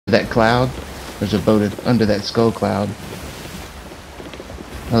that cloud. There's a boat under that skull cloud.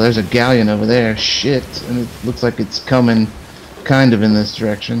 Oh, there's a galleon over there. Shit. And it looks like it's coming kind of in this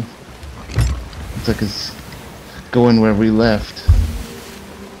direction. Looks like it's going where we left.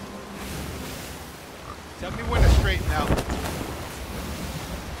 Tell me when to straighten out.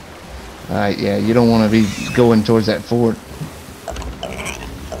 Alright, yeah, you don't want to be going towards that fort.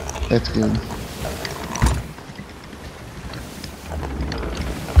 That's good.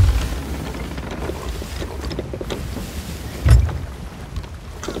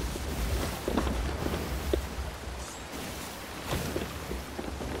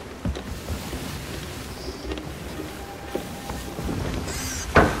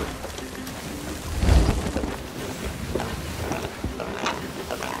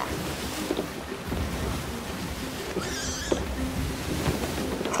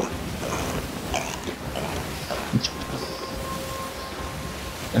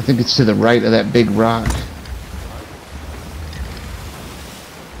 I think it's to the right of that big rock.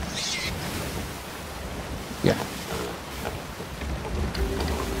 Yeah.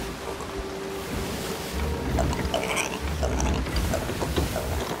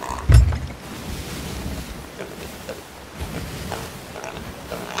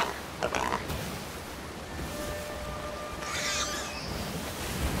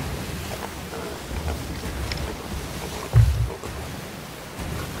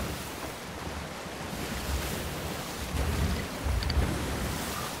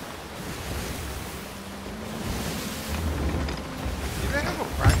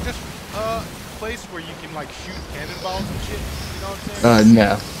 Place where you can like shoot cannonballs and shit, you know what I'm saying?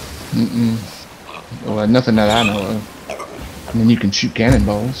 No. Well, nothing that I know of. I mean, you can shoot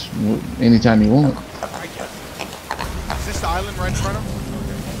cannonballs anytime you want. I guess. Is this the island right in front of us?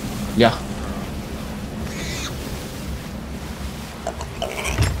 Okay. Yeah.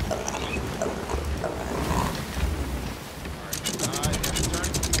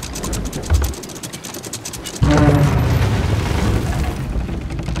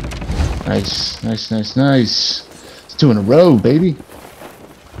 Nice, nice, nice, nice. It's 2 in a row, baby.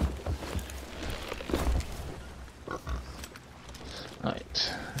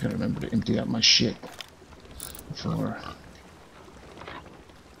 Alright, I gotta remember to empty out my shit before.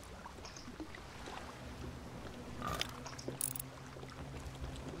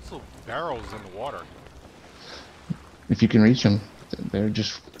 There's little barrels in the water. If you can reach them, they're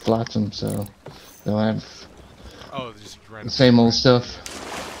just flotsam, so they'll have Just the same old stuff.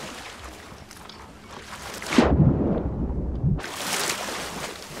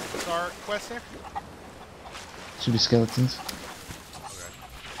 Quest there? Should be skeletons. Okay.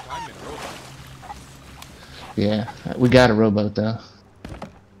 I'm in robot. Yeah, we got a rowboat though.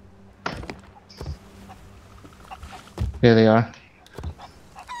 Here they are.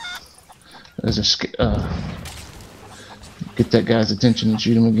 There's a get that guy's attention and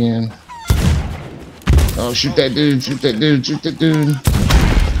shoot him again. Oh, shoot that dude! Shoot that dude! Shoot that dude!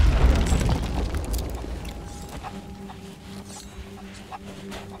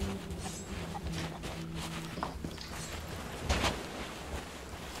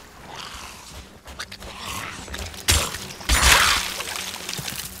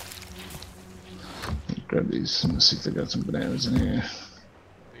 Grab these. Let's see if they got some bananas in here.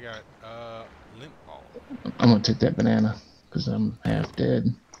 They got lint ball. I'm gonna take that banana because I'm half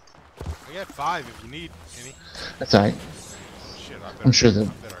dead. I got 5 if you need any. That's alright. Shit, I'm sure that.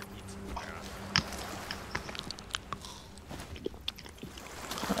 I better eat some banana.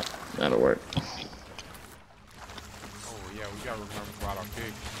 That'll work. Oh yeah, we gotta remember about our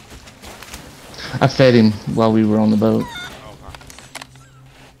pig. I fed him while we were on the boat. Okay.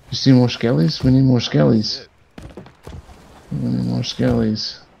 You see more skellies? We need more skellies. We need more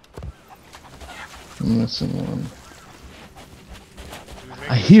skellies. I'm missing one.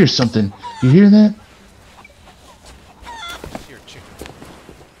 I hear something. You hear that? Here, chicken.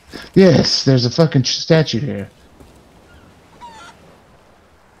 Yes, there's a fucking statue here.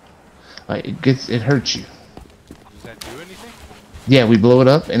 Like it hurts you. Does that do anything? Yeah, we blow it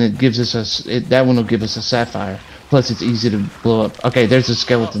up and it gives us that one will give us a sapphire. Plus it's easy to blow up. Okay, there's the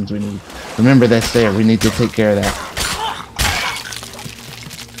skeletons we need. Remember that's there. We need to take care of that.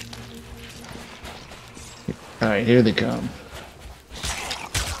 Alright, here they come.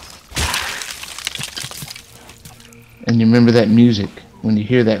 And you remember that music when you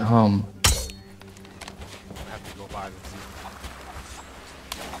hear that hum. I have to go by and see.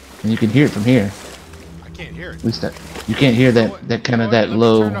 And you can hear it from here. I can't hear it. At least that you can't hear that kind of that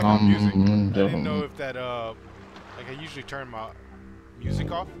low hum. I didn't know if that like I usually turn my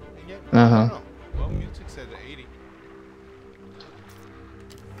music off and yet. I don't know. Well, music said 80.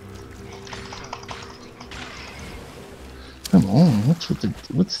 on? What's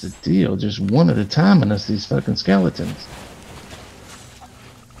the deal? Just one at a time in us, these fucking skeletons.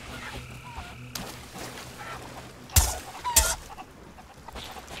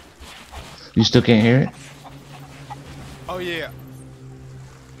 You still can't hear it? Oh yeah.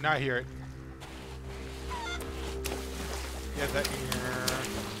 Now I hear it. Yeah, that.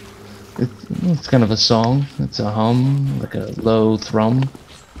 It's kind of a song. It's a hum, like a low thrum.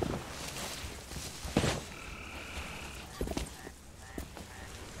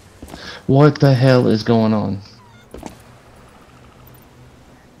 What the hell is going on?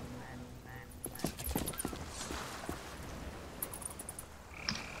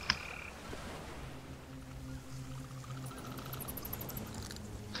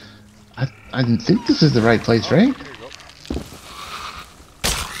 I didn't think this is the right place, Oh, right? here you go.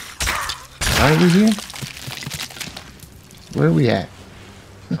 Are we here? Where are we at?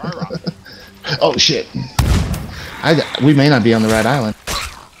 Try rock. Oh shit! We may not be on the right island.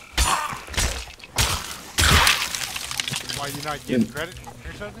 Why you not getting credit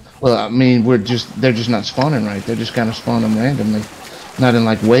or something? Well, I mean, they're just not spawning right. They're just kind of spawning randomly, not in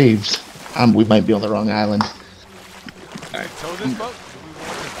like waves. We might be on the wrong island. Alright. Tow this boat? Do we want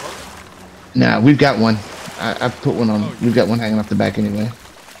this boat? Nah, we've got one. I've put one on. Oh, We've got one hanging off the back anyway.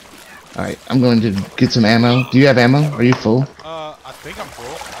 Alright, I'm going to get some ammo. Do you have ammo? Are you full? I think I'm full.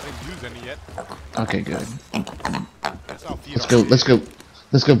 I didn't use any yet. Okay, good. Guess I'll feed Let's our go. kids.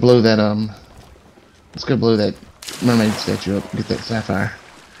 Let's go blow that Let's go blow that mermaid statue up. Get that sapphire.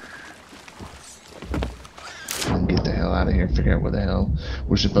 And get the hell out of here. Figure out where the hell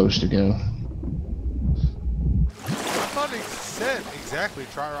we're supposed to go. I thought it said exactly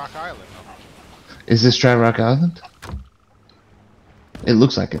Try Rock Island. Is this Dry Rock Island? It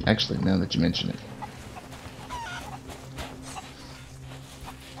looks like it, actually, now that you mention it.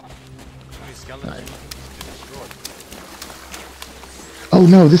 How many skeletons Right. destroyed? Oh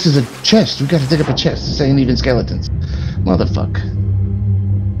no, this is a chest. We gotta dig up a chest. This ain't even skeletons. Motherfuck.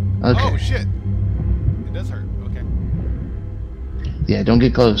 Okay. Oh shit! It does hurt. Okay. Yeah, don't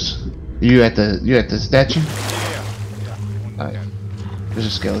get close. You at the statue? Yeah. Alright. There's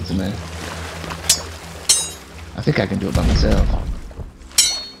a skeleton there. I think I can do it by myself.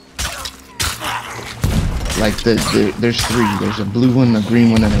 Like there's three. There's a blue one, a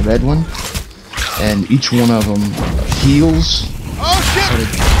green one, and a red one. And each one of them heals Oh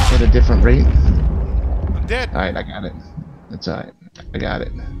shit! at a different rate. I'm dead. Alright, I got it. It's alright. I got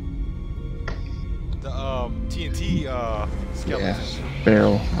it. The TNT skeleton. Yeah,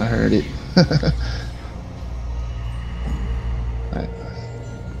 barrel. I heard it. Alright.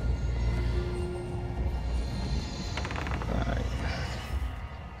 Alright.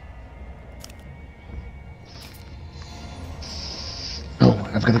 Oh,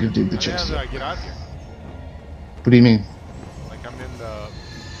 I've got to go dig the How chest. did I get out here? What do you mean? Like I'm in the.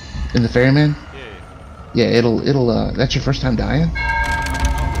 In the ferryman? Yeah. Yeah, it'll that's your first time dying?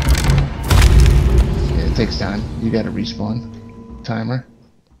 Yeah, it takes time. You gotta respawn. Timer.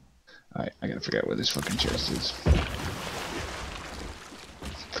 Alright, I gotta figure out where this fucking chest is.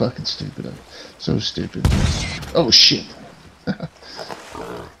 Fucking stupid. So stupid. Oh shit.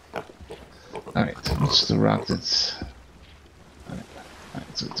 Alright, what's the rock that's...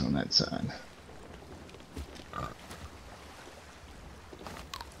 Alright, so it's on that side.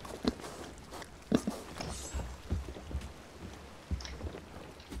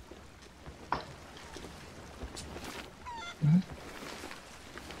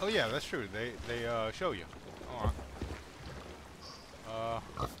 Oh yeah, that's true. They show you. Hold on.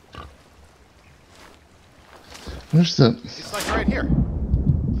 Where's the... It's like right here.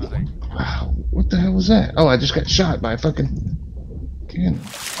 I think. Wow, what the hell was that? Oh, I just got shot by a fucking cannon.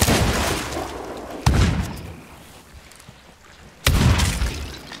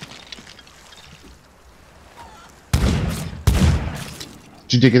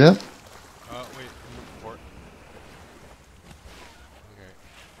 Did you dig it up? Wait. Report. Okay.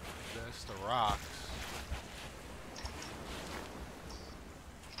 That's the rocks.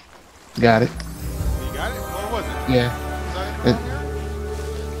 Got it. You got it? What was it? Yeah, Was that in the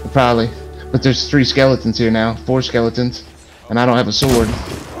wrong area? probably. But there's 3 skeletons here now. 4 skeletons. And I don't have a sword.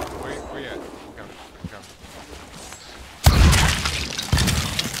 Where you at? Okay.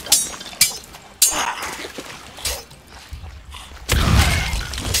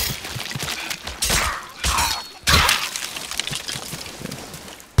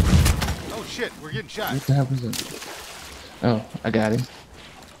 Oh shit, we're getting shot. What the hell was it? Oh, I got him.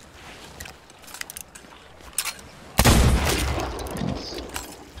 Nice.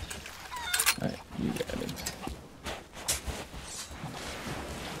 Alright, you got him.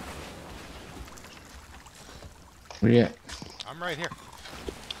 Where you at? I'm right here.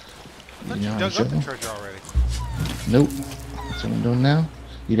 I thought You know you how to dug up the shovel? treasure already. Nope. That's what I'm doing now.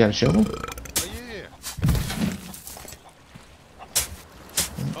 You got a shovel? Oh, yeah.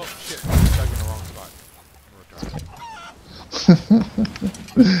 Oh, shit. I dug in the wrong spot.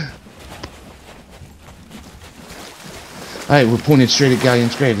 Alright, we're pointed straight at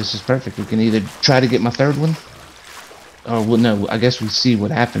Galleon's grave. This is perfect. We can either try to get my third one, or well, no, I guess we see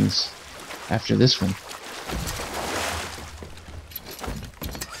what happens after this one.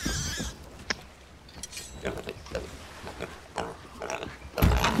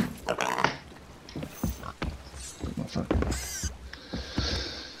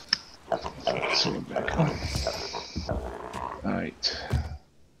 Alright.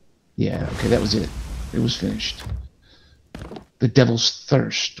 Yeah, okay, that was it. It was finished. The Devil's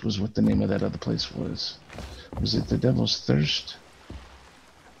Thirst was what the name of that other place was. Was it the Devil's Thirst?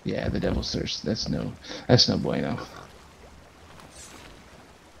 Yeah, the Devil's Thirst. That's no bueno.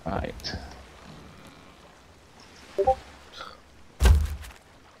 Alright.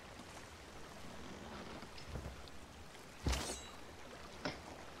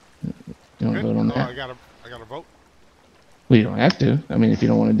 You want to vote on that? I got a vote. Well, you don't have to. I mean, if you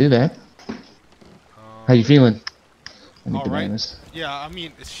don't want to do that. How you feeling? I need bananas. Right. Yeah, I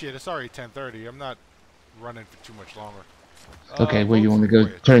mean, shit, it's already 10:30. I'm not running for too much longer. Okay, well, you want to go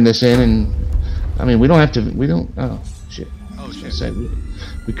turn this in and... I mean, we don't have to... We don't... Oh, shit. Oh, shit. Say,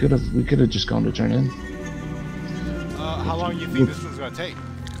 we could have just gone to turn in. How long do you think this one's going to take?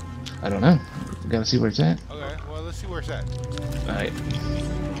 I don't know. We gotta see where it's at. Okay, well, let's see where it's at. Alright.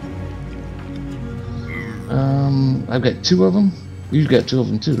 I've got 2 of them. You've got 2 of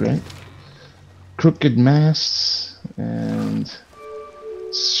them too, right? Crooked Masts and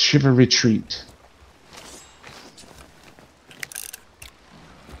Shiver Retreat.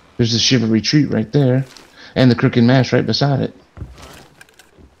 There's the Shiver Retreat right there, and the Crooked Mast right beside it.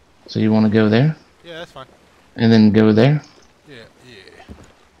 So you want to go there? Yeah, that's fine. And then go there? Yeah.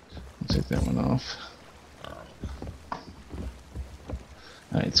 Let's take that one off.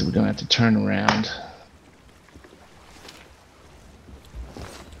 Alright, so we're going to have to turn around.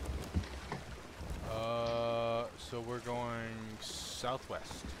 So we're going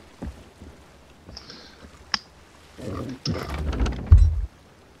southwest.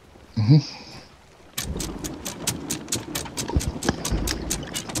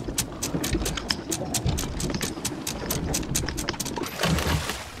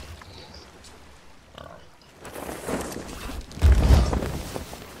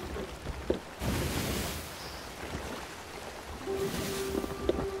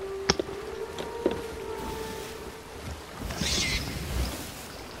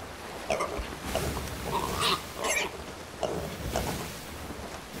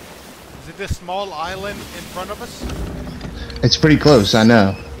 Is it this small island in front of us? It's pretty close, I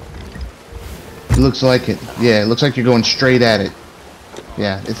know. It looks like it. Yeah, it looks like you're going straight at it.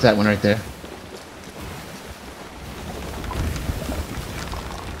 Yeah, it's that one right there.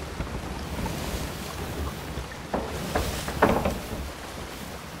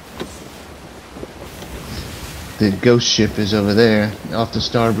 The ghost ship is over there, off the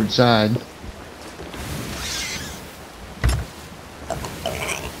starboard side.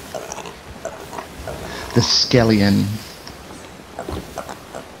 The Skellion.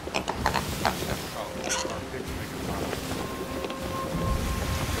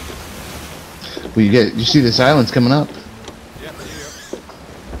 Well, you see this island's coming up. Yeah.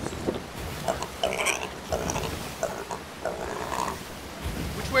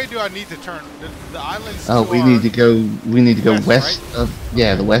 Which way do I need to turn? The island's Oh, we need to go west, right?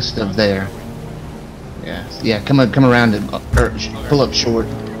 of the west of there. Yeah, come around and pull up short.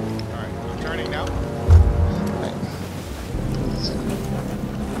 Alright, I'm turning now.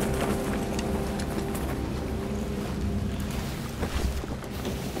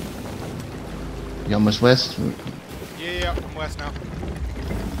 You almost west? Yeah, I'm west now.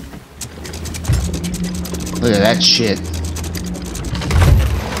 Look at that shit.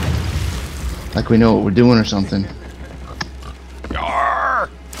 Like we know what we're doing or something. Yarr!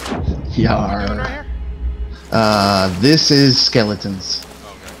 What are we doing Yar. right here? This is skeletons.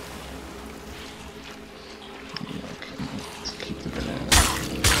 Okay. Let's keep the banana.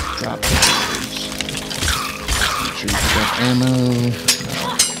 Drop those. Retrieve stuff ammo.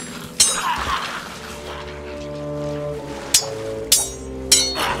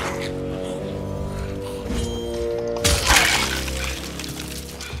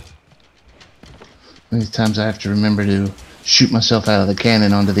 Many times I have to remember to shoot myself out of the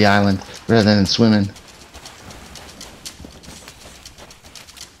cannon onto the island rather than swimming.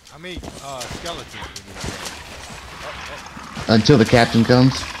 How many skeletons do we need? Until the captain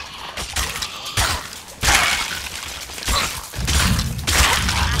comes.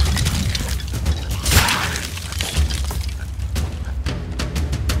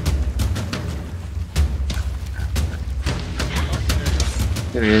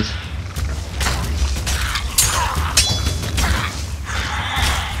 There he is.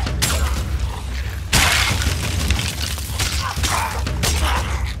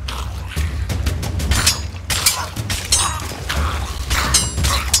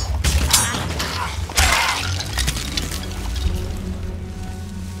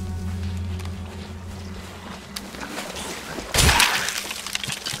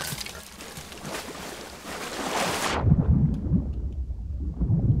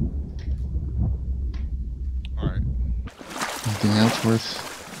 Anything else worth?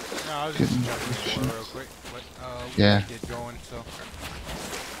 No, I was just checking real quick, but we Yeah. gotta get going. So.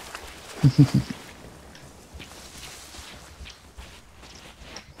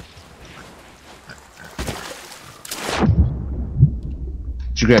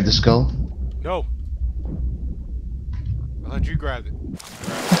 Did you grab the skull? No. I thought you grabbed it.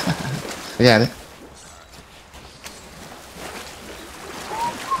 I got it.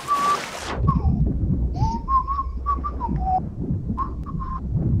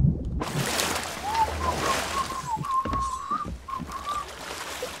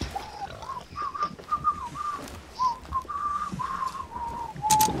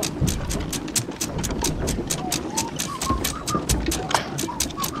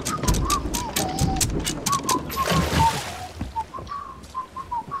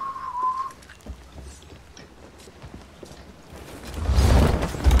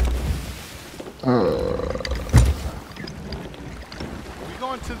 We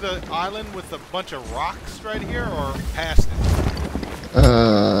going to the island with a bunch of rocks right here, or past it?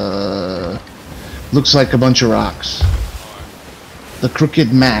 Looks like a bunch of rocks. Alright. The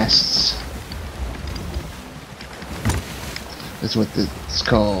crooked masts. That's what it's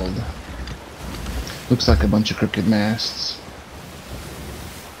called. Looks like a bunch of crooked masts.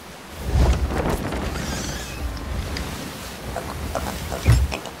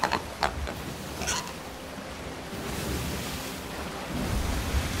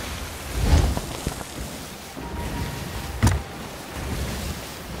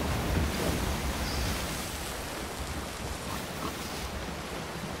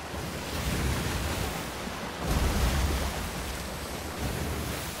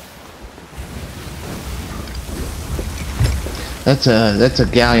 That's a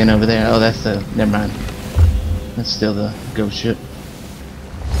galleon over there. Oh, that's the. Never mind. That's still the ghost ship.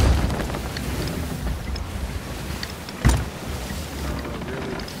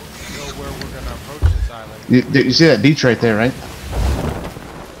 Really know where we're gonna approach this island. You see that beach right there, right?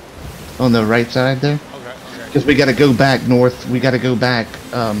 On the right side there. Okay, okay. Because we got to go back north. We got to go back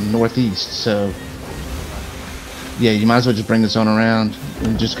northeast. So yeah, you might as well just bring us on around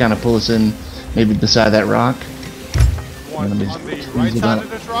and just kind of pull us in, maybe beside that rock. On the right side of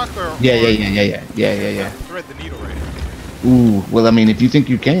this rock, or Yeah. thread the needle right here. Ooh, well, I mean, if you think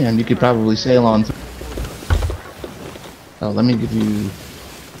you can, you could probably sail on through. Oh, let me give you.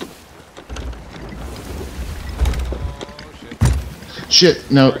 Oh shit!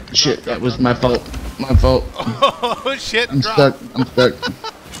 Shit, no, Sorry, shit, drop, that was drop, my fault. My fault. Oh shit! I'm drop. stuck. I'm stuck.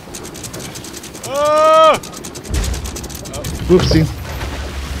 Oh! Whoopsie.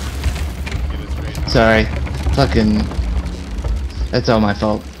 Sorry. Fucking. That's all my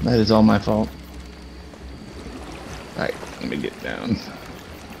fault. That is all my fault. Alright, let me get down.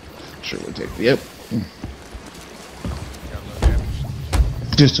 Sure, we'll take the. Yep.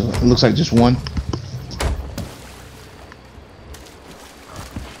 Just, it looks like just one.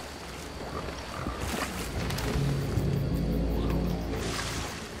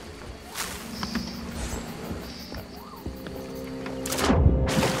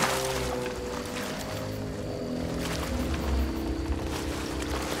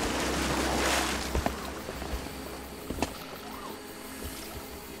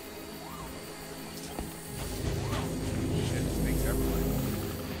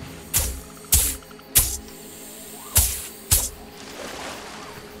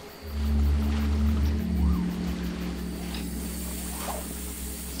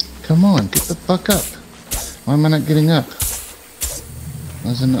 Come on, get the fuck up. Why am I not getting up?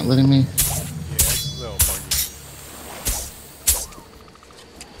 Why is it not letting me? Yeah, it's a little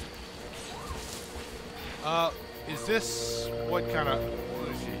buggy. Is this what kind of? What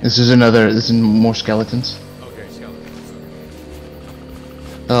is she? This is another. This is more skeletons. Okay, skeletons.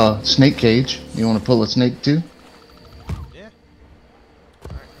 Oh, snake cage. You want to pull a snake too? Yeah.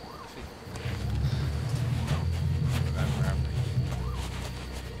 Alright, let's see.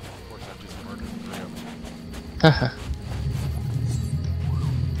 Haha.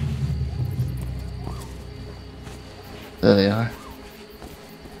 There they are.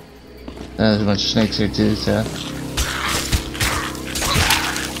 There's a bunch of snakes here too, so.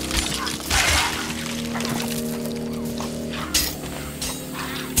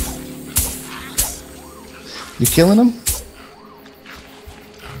 You killing them?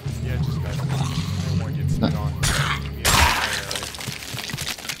 Yeah, just got no more get spit on.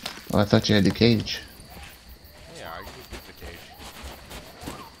 Oh, I thought you had the cage. Yeah, I could get the cage.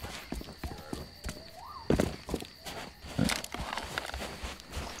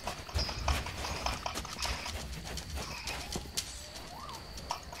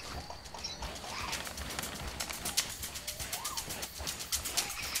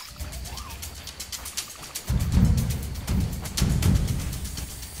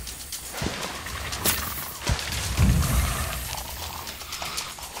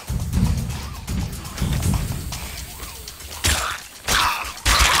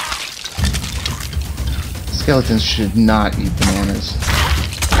 Skeletons should not eat bananas.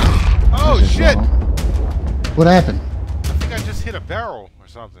 Oh This is shit! wrong. What happened? I think I just hit a barrel or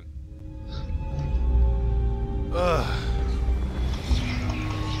something. Ugh.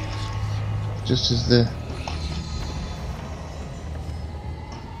 Just as the...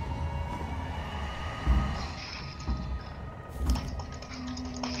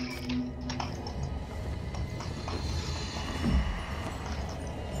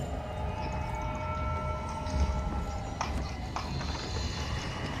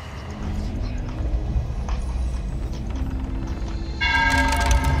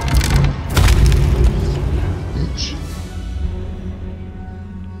 Bitch.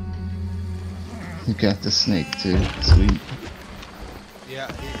 You got the snake too. Sweet. Yeah,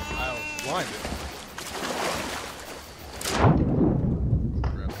 I was blinded.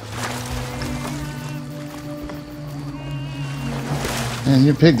 Man,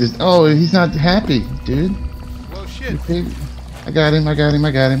 your pig is... Oh, he's not happy, dude. Well, shit. Your pig... I got him, I got him,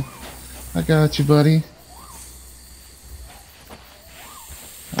 I got him. I got you, buddy.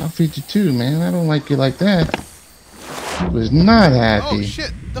 I'll feed you too, man. I don't like you like that. He was not happy. Oh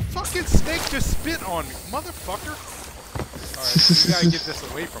shit! The fucking snake just spit on me, motherfucker! Alright, we gotta get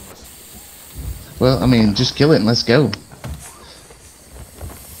this away from us. Well, I mean, just kill it and let's go.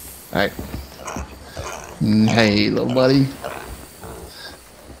 Alright. Hey, little buddy.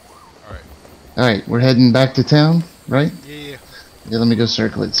 Alright. Alright, we're heading back to town, right? Yeah. Yeah, let me go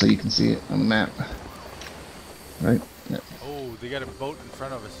circle it so you can see it on the map. Right? Yeah, Oh, they got a boat in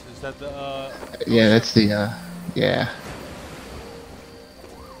front of us. Is that the, yeah, that's the, yeah.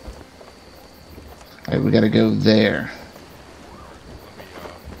 Alright, we gotta go there. Let me,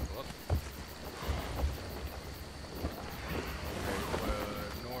 look. Okay,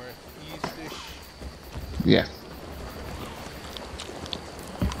 northeast-ish. Yeah.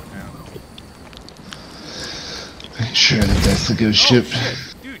 Make sure that that's the ghost ship.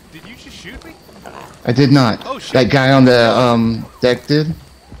 Shit. Dude, did you just shoot me? I did not. Oh, shit. That guy on the, deck did.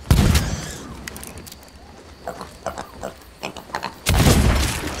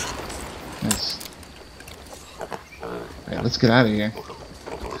 Nice. Alright, let's get out of here.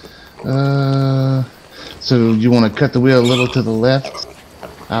 So you want to cut the wheel a little to the left?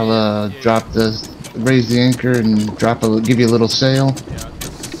 I'll drop raise the anchor and give you a little sail. Yeah,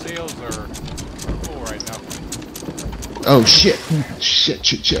 the sails are full right now. Oh shit! Shit!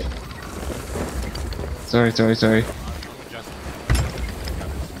 Sorry.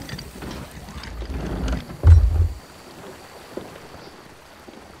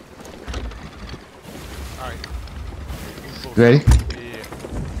 Alright. Ready? Yeah.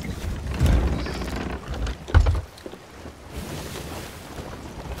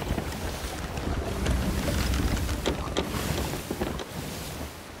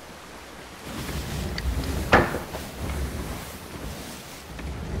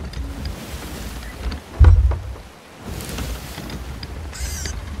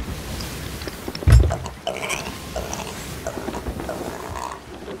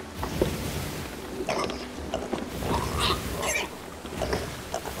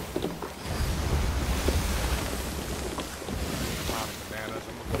 Bananas.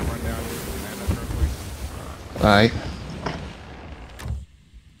 I'm gonna go run down here with bananas real quick. Alright.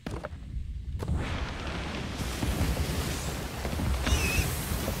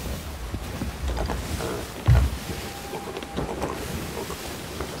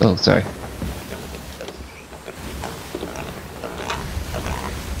 Oh, sorry.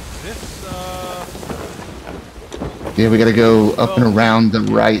 This, Yeah, we gotta go up and around the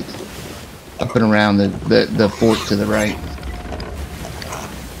right. Up and around the fort to the right.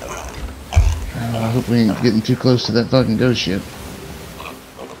 I hope we ain't getting too close to that fucking ghost ship.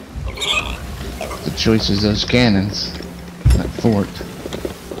 The choice is those cannons. That fort.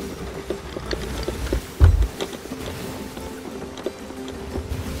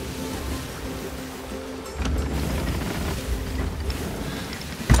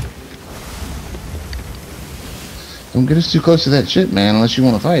 Don't get us too close to that ship, man, unless you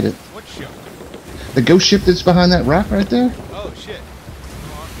want to fight it. What ship? The ghost ship that's behind that rock right there? Oh, shit.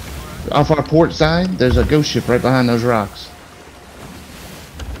 Off our port side, there's a ghost ship right behind those rocks.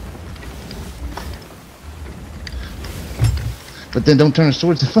 But then don't turn us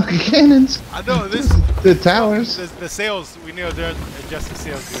towards the fucking cannons. I know, this... The towers. The sails, we know they're adjusted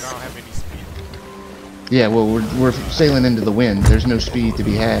sails, dude. I don't have any speed. Yeah, well, we're sailing into the wind. There's no speed to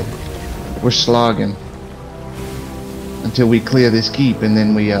be had. We're slogging until we clear this keep, and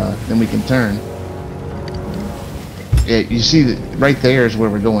then we can turn. Yeah, you see that right there is where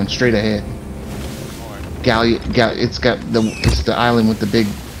we're going, straight ahead. It's the island with the big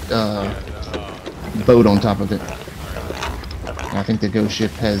boat on top of it. I think the ghost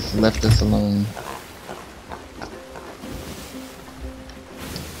ship has left us alone.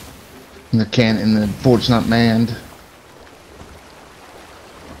 And the fort's not manned.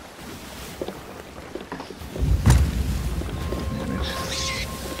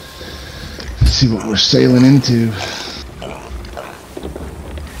 Let's see what we're sailing into.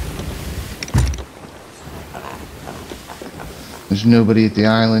 There's nobody at the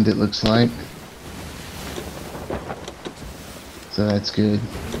island, it looks like. So that's good.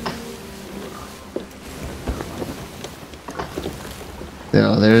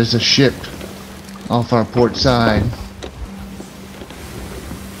 There's a ship off our port side.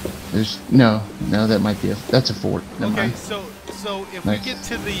 There's no, that might be that's a fort. Never mind. So if Nice. we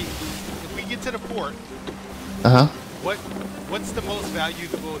get to the port, what's the most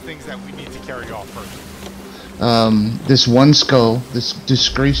valuable things that we need to carry off first? This one skull, this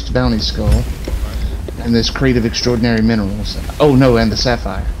disgraced bounty skull, and this crate of extraordinary minerals. Oh no, and the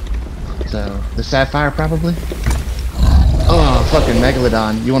sapphire. So the sapphire probably. Oh, fucking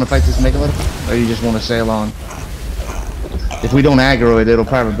megalodon! You want to fight this megalodon, or you just want to sail on? If we don't aggro it, it'll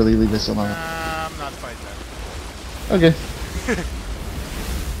probably leave us alone. I'm not fighting that. Okay.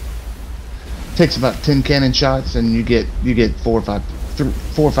 Takes about 10 cannon shots, and you get 3 to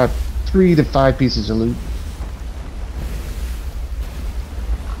 5 pieces of loot.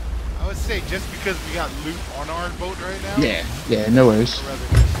 I would say just because we got loot on our boat right now. Yeah, no worries. I'd rather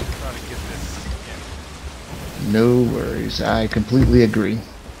just try to get this. No worries. I completely agree.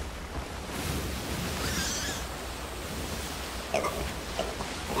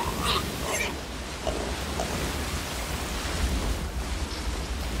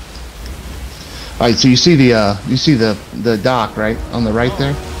 All right, so you see the dock right on the right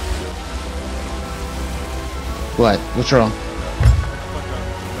there. What? What's wrong?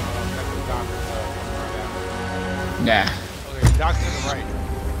 Nah. Okay, dock's to the right.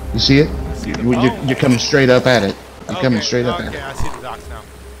 You see it? You're coming straight up at it. I'm coming straight up at it. Okay, I see the docks now.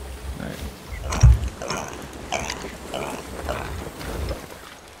 Alright.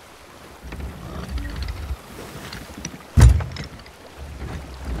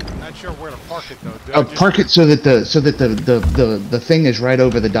 Not sure where to park it though. Park it so that the thing is right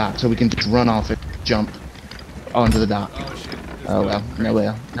over the dock, so we can just run off it, jump onto the dock. Oh shit. Oh well, no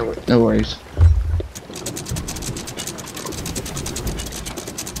worries.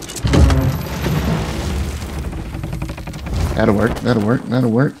 That'll work. Alright.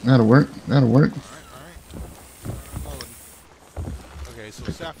 Okay,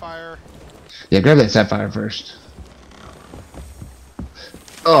 so sapphire. Yeah, grab that sapphire first.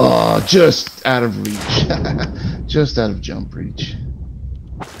 Oh, just out of reach. Just out of jump reach.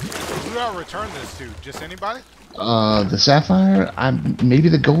 Who do I return this to? Just anybody? The sapphire? Maybe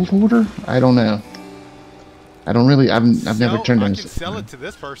the gold hoarder? I don't know. I don't really. I've never turned on. I can sell it to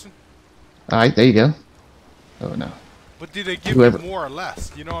this person. All right, there you go. Oh no. But do they give me more or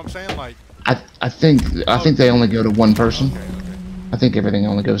less? You know what I'm saying? Like. I think they only go to one person. Okay. I think everything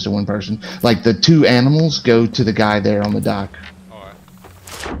only goes to one person. Like the 2 animals go to the guy there on the dock. Alright.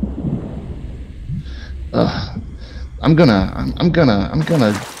 I'm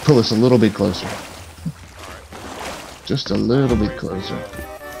gonna pull us a little bit closer. Just a little bit closer.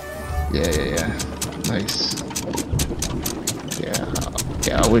 Yeah. Nice. Yeah,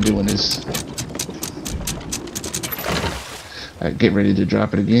 all we're doing is... Alright, get ready to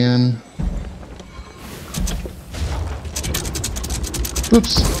drop it again.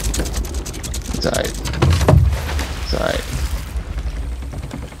 Oops. It's alright.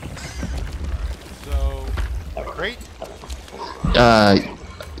 So, great.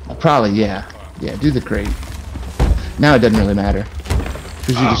 Probably, yeah. Yeah, do the crate. Now it doesn't really matter.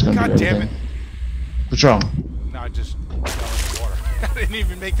 Because you're just going to do God damn everything. What's wrong? No, I just fell in the water. I didn't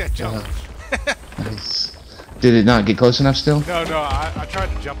even make that jump. Nice. Did it not get close enough still? No, I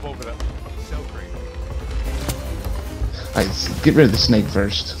tried to jump over the cell crate. Alright, get rid of the snake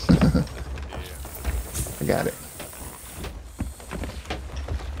first. Yeah. I got it.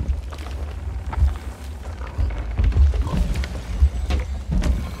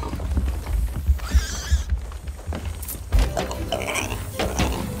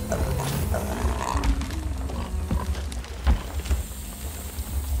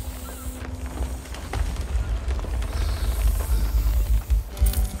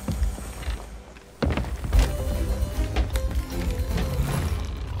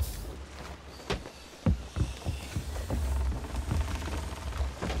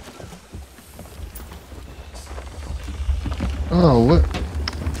 Oh, what?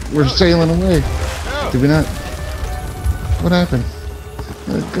 We're sailing away. No. Did we not? What happened?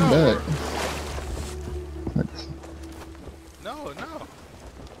 Come back. What? No.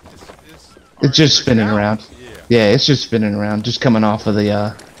 It's just spinning down. around. Yeah. Yeah, it's just spinning around. Just coming off of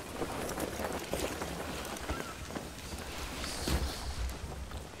the,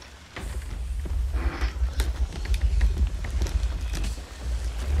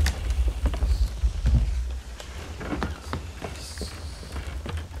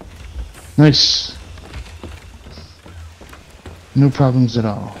 Nice. No problems at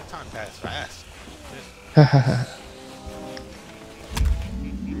all. Time passed fast. Hahaha.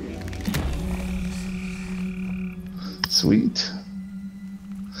 Sweet.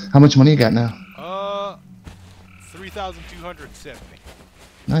 How much money you got now? 3,270.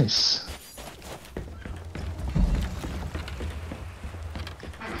 Nice.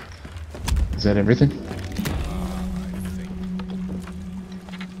 Is that everything? I think.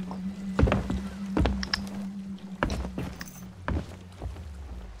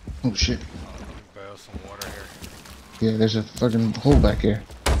 Oh shit. Let me boil some water here. Yeah, there's a fucking hole back here.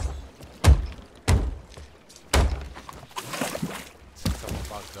 Since I'm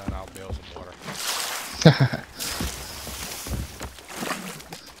about done, I'll bail some water.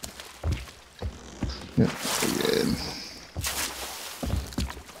 Yep, good.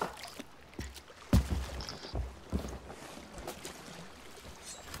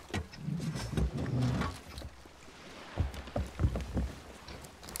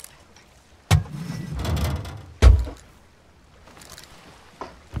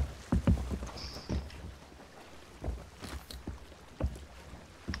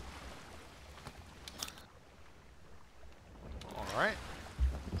 All right.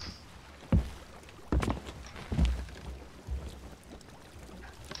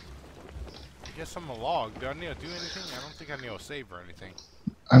 I guess I'm a log. Do I need to do anything? I don't think I need to save or anything.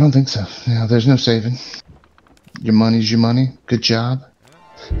 I don't think so. Yeah, there's no saving. Your money's your money. Good job.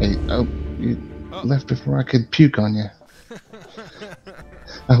 Hey, oh, you left before I could puke on you.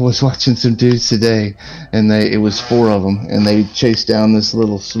 I was watching some dudes today, and it was 4 of them, and they chased down this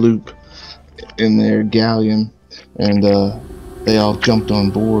little sloop in their galleon, and they all jumped on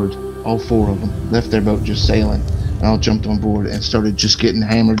board. All 4 of them left their boat just sailing, and all jumped on board and started just getting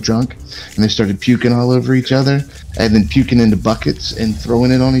hammered drunk, and they started puking all over each other, and then puking into buckets and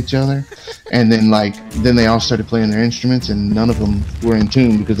throwing it on each other, and then then they all started playing their instruments, and none of them were in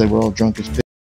tune because they were all drunk as piss.